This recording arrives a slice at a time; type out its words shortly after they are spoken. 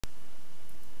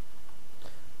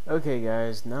Okay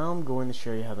guys, now I'm going to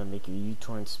show you how to make your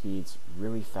uTorrent speeds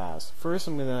really fast. First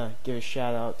I'm going to give a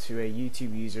shout out to a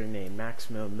YouTube user named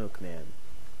Maximo Milkman.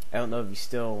 I don't know if he's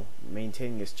still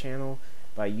maintaining his channel,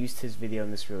 but I used his video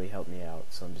and this really helped me out,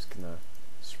 so I'm just going to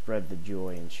spread the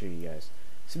joy and show you guys.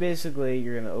 So basically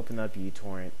you're going to open up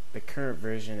uTorrent. The current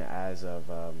version as of,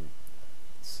 let's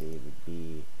see, it would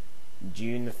be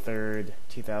June the 3rd,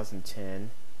 2010,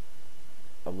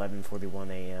 11:41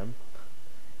 a.m.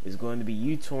 is going to be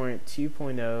uTorrent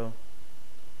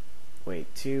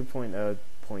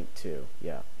 2.0.2.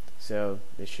 Yeah, so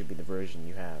this should be the version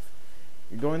you have.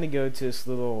 You're going to go to this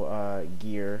little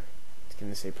gear. It's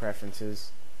going to say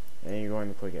preferences, and then you're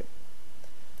going to click it.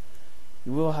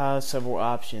 You will have several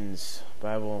options, but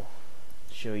I will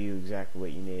show you exactly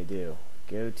what you need to do.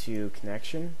 Go to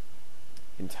connection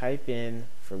and type in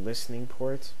for listening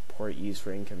port used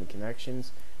for incoming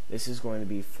connections. This is going to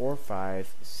be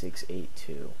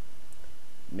 45682.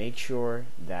 Make sure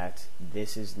that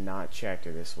this is not checked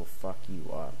or this will fuck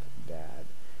you up bad.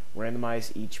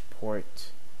 Randomize each port,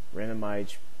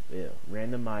 randomize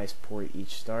port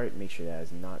each start. Make sure that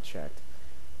is not checked.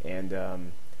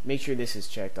 And make sure this is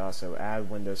checked also. Add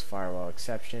Windows firewall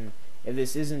exception. If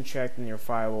this isn't checked, then your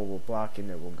firewall will block and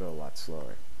it will go a lot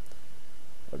slower.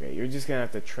 Okay, you're just gonna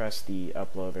have to trust the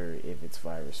uploader if it's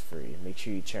virus free. Make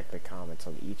sure you check the comments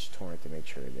on each torrent to make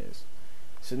sure it is.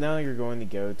 So now you're going to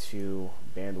go to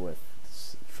bandwidth,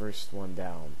 first one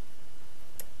down,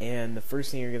 and the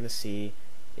first thing you're going to see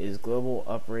is global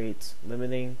uprate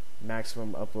limiting.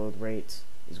 Maximum upload rate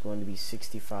is going to be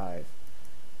 65.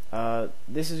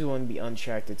 This is going to be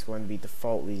unchecked. It's going to be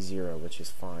defaultly 0, which is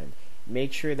fine.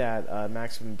 Make sure that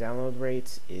maximum download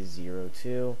rate is 0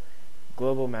 too.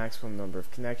 Global maximum number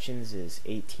of connections is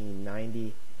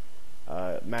 1890.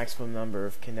 Maximum number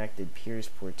of connected peers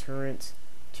per torrent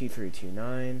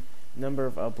 2329. Number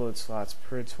of upload slots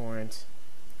per torrent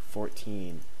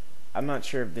 14. I'm not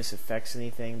sure if this affects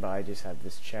anything, but I just have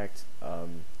this checked.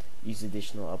 Use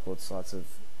additional upload slots of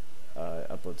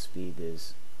upload speed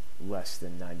is less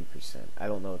than 90%. I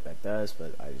don't know what that does,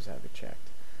 but I just have it checked.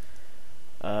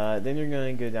 Then you're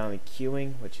going to go down to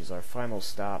queuing, which is our final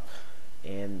stop.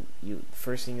 And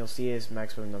first thing you'll see is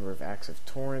maximum number of active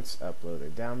torrents, upload or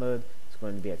download, is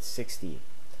going to be at 60.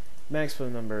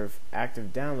 Maximum number of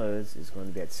active downloads is going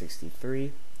to be at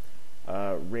 63.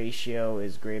 Ratio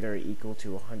is greater or equal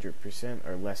to 100%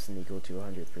 or less than equal to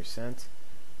 100%.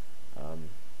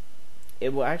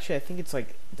 It will actually, I think it's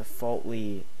like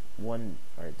defaultly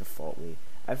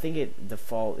I think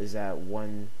default is at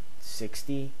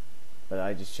 160, but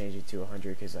I just changed it to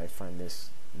 100 because I find this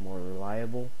more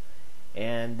reliable.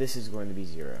 And this is going to be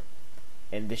 0,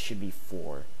 and this should be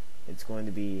 4. It's going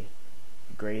to be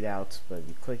grayed out, but if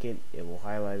you click it, it will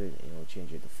highlight it and it will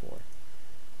change it to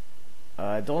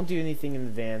 4. Don't do anything in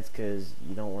advance because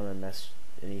you don't want to mess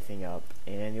anything up,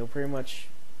 and you'll pretty much,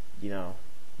 you'll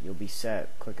be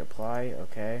set. Click apply,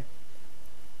 okay,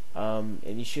 and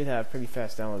you should have pretty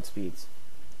fast download speeds.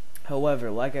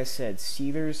 However, like I said,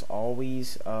 seeders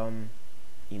always,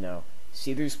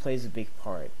 seeders plays a big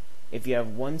part. If you have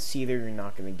one seeder, you're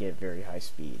not going to get very high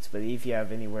speeds. But if you have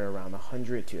anywhere around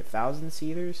 100 to 1,000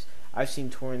 seeders, I've seen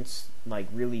torrents like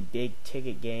really big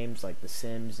ticket games like The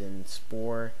Sims and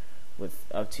Spore with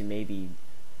up to maybe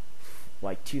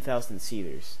like 2,000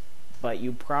 seeders. But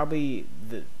you probably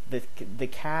the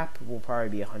cap will probably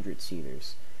be 100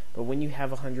 seeders. But when you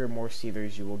have 100 more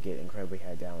seeders, you will get incredibly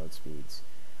high download speeds.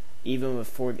 Even with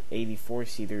 484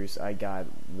 seeders, I got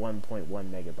 1.1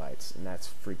 megabytes, and that's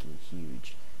freaking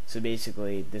huge. So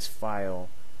basically, this file,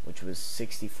 which was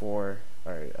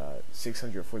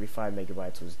 645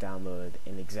 megabytes, was downloaded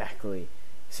in exactly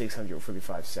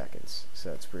 645 seconds. So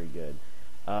that's pretty good.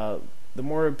 The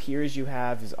more peers you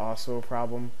have is also a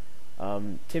problem.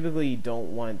 Typically, you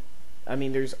don't want. I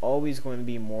mean, there's always going to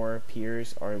be more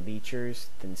peers or leechers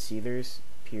than seeders.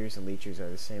 Peers and leechers are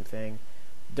the same thing.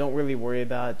 Don't really worry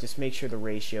about it. Just make sure the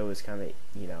ratio is kind of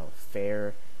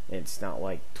fair. It's not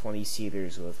like 20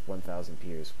 seeders with 1,000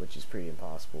 peers, which is pretty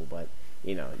impossible, but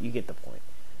you get the point.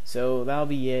 So that'll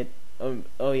be it.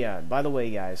 Oh yeah, by the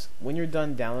way guys, when you're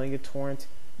done downloading a torrent,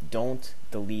 don't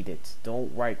delete it.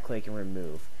 Don't right click and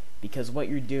remove, because what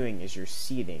you're doing is you're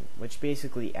seeding, which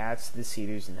basically adds to the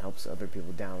seeders and helps other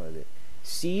people download it.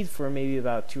 Seed for maybe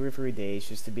about 2 or 3 days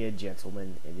just to be a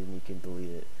gentleman, and then you can delete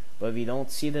it. But if you don't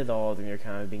seed at all, then you're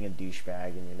kind of being a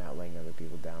douchebag and you're not letting other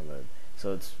people download.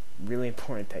 So it's really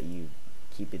important that you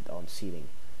keep it on seeding.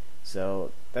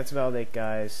 So that's about it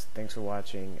guys. Thanks for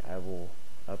watching. I will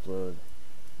upload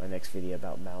my next video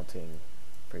about mounting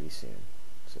pretty soon.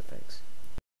 So thanks.